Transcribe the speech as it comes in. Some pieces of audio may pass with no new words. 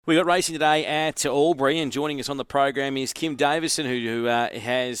We got racing today at Albury, and joining us on the program is Kim Davison, who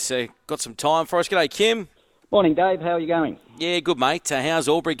has got some time for us. G'day, Kim. Morning, Dave. How are you going? Yeah, good, mate. How's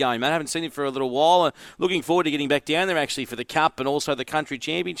Albury going, mate? I haven't seen him for a little while. Looking forward to getting back down there, actually, for the Cup and also the Country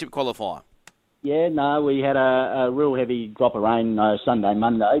Championship qualifier. Yeah, no, we had a real heavy drop of rain Sunday,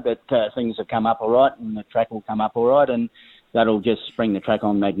 Monday, but things have come up all right, and the track will come up all right, and that'll just bring the track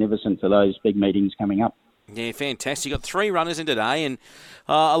on magnificent for those big meetings coming up. Yeah, fantastic. You've got 3 runners in today, and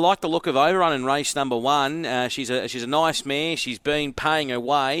I like the look of Overrun in race number 1. She's a nice mare. She's been paying her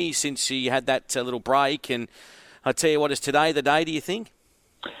way since she had that little break, and I tell you what, is today the day, do you think?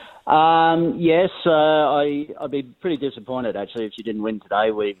 Yes, I'd be pretty disappointed, actually, if she didn't win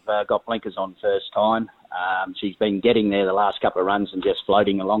today. We've got blinkers on first time. She's been getting there the last couple of runs and just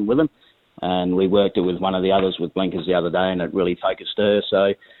floating along with them, and we worked it with one of the others with blinkers the other day, and it really focused her,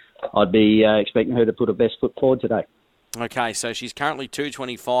 so I'd be expecting her to put her best foot forward today. Okay, so she's currently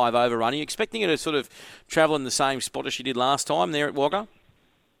 225 Overrun. Are you expecting her to sort of travel in the same spot as she did last time there at Wagga?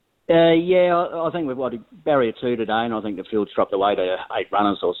 Yeah, I think we've got a barrier 2 today, and I think the field's dropped away to 8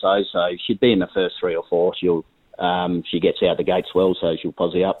 runners or so she'd be in the first 3 or 4. She gets out the gates well, so she'll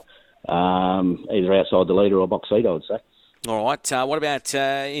posse up either outside the leader or box seat, I would say. All right. What about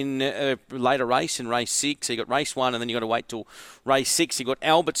in a later race, in race 6? So you got race 1, and then you got to wait till race 6. You got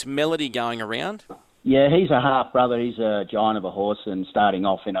Albert's Melody going around. Yeah, he's a half brother. He's a giant of a horse, and starting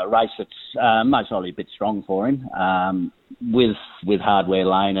off in a race that's most likely a bit strong for him. With Hardware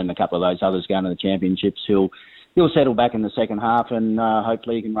Lane and a couple of those others going to the championships, he'll settle back in the second half, and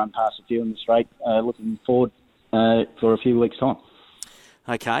hopefully he can run past a few in the straight. Looking forward for a few weeks' time.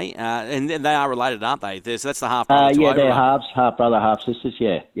 Okay, and they are related, aren't they? That's the half brother. Yeah, they're halves, half brother, half sisters.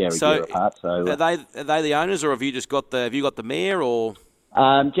 Yeah, a year apart. So are they the owners, or have you got the mare, or?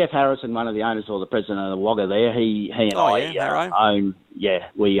 Jeff Harrison, one of the owners or the president of the Wagga there, he and I own. Yeah,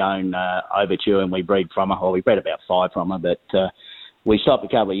 we own Overture, and we breed from her. Well, we bred about 5 from her, but we stopped a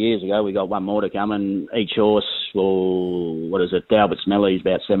couple of years ago. We got one more to come, and each horse, Albert's Melody's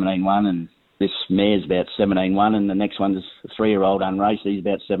about 17-1, and this mare's about 17-1, and the next one's a 3-year-old unraced. He's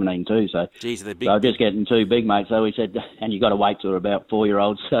about 17-2. So, jeez, they're big. So just getting 2 big mates. So we said, and you got to wait till they're about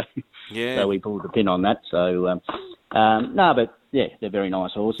 4-year-olds. So yeah. So we pulled the pin on that. So but yeah, they're very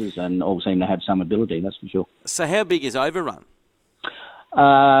nice horses, and all seem to have some ability. That's for sure. So how big is Overrun?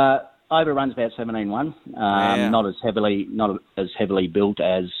 Overrun's about 17-1. Not as heavily built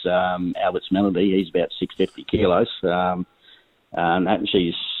as Albert's Melody. He's about 650 kilos. And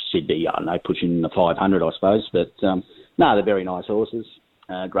she'd be, pushing the 500, I suppose. But, they're very nice horses,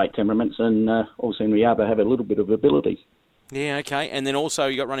 great temperaments, and all seem to be able to have a little bit of ability. Yeah, okay. And then also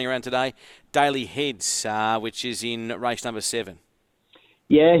you got running around today, Daily Heads, which is in race number 7.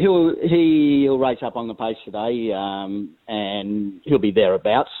 Yeah, he'll race up on the pace today, and he'll be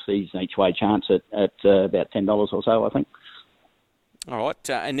thereabouts. He's an each-way chance at about $10 or so, I think. All right.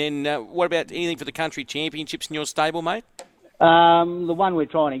 And then what about anything for the Country Championships in your stable, mate? The one we're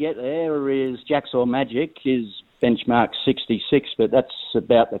trying to get there is Jacksaw Magic. His benchmark 66, but that's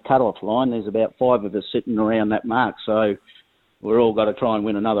about the cut-off line. There's about 5 of us sitting around that mark, so we're all got to try and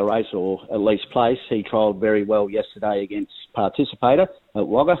win another race or at least place. He trialled very well yesterday against Participator at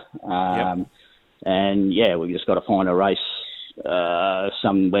Wagga. And, yeah, we just got to find a race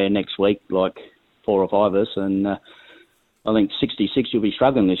somewhere next week, like 4 or 5 of us, and I think 66 you'll be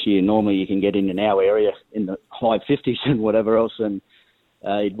struggling this year. Normally you can get in our area in the high 50s and whatever else, and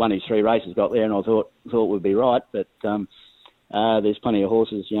he'd won his 3 races, got there, and I thought would be right, but there's plenty of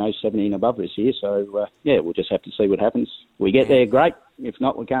horses, 70 and above this year, so we'll just have to see what happens. We get there, great. If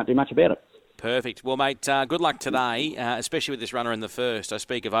not, we can't do much about it. Perfect. Well, mate, good luck today, especially with this runner in the first. I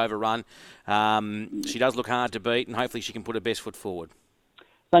speak of Overrun. She does look hard to beat, and hopefully she can put her best foot forward.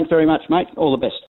 Thanks very much, mate. All the best.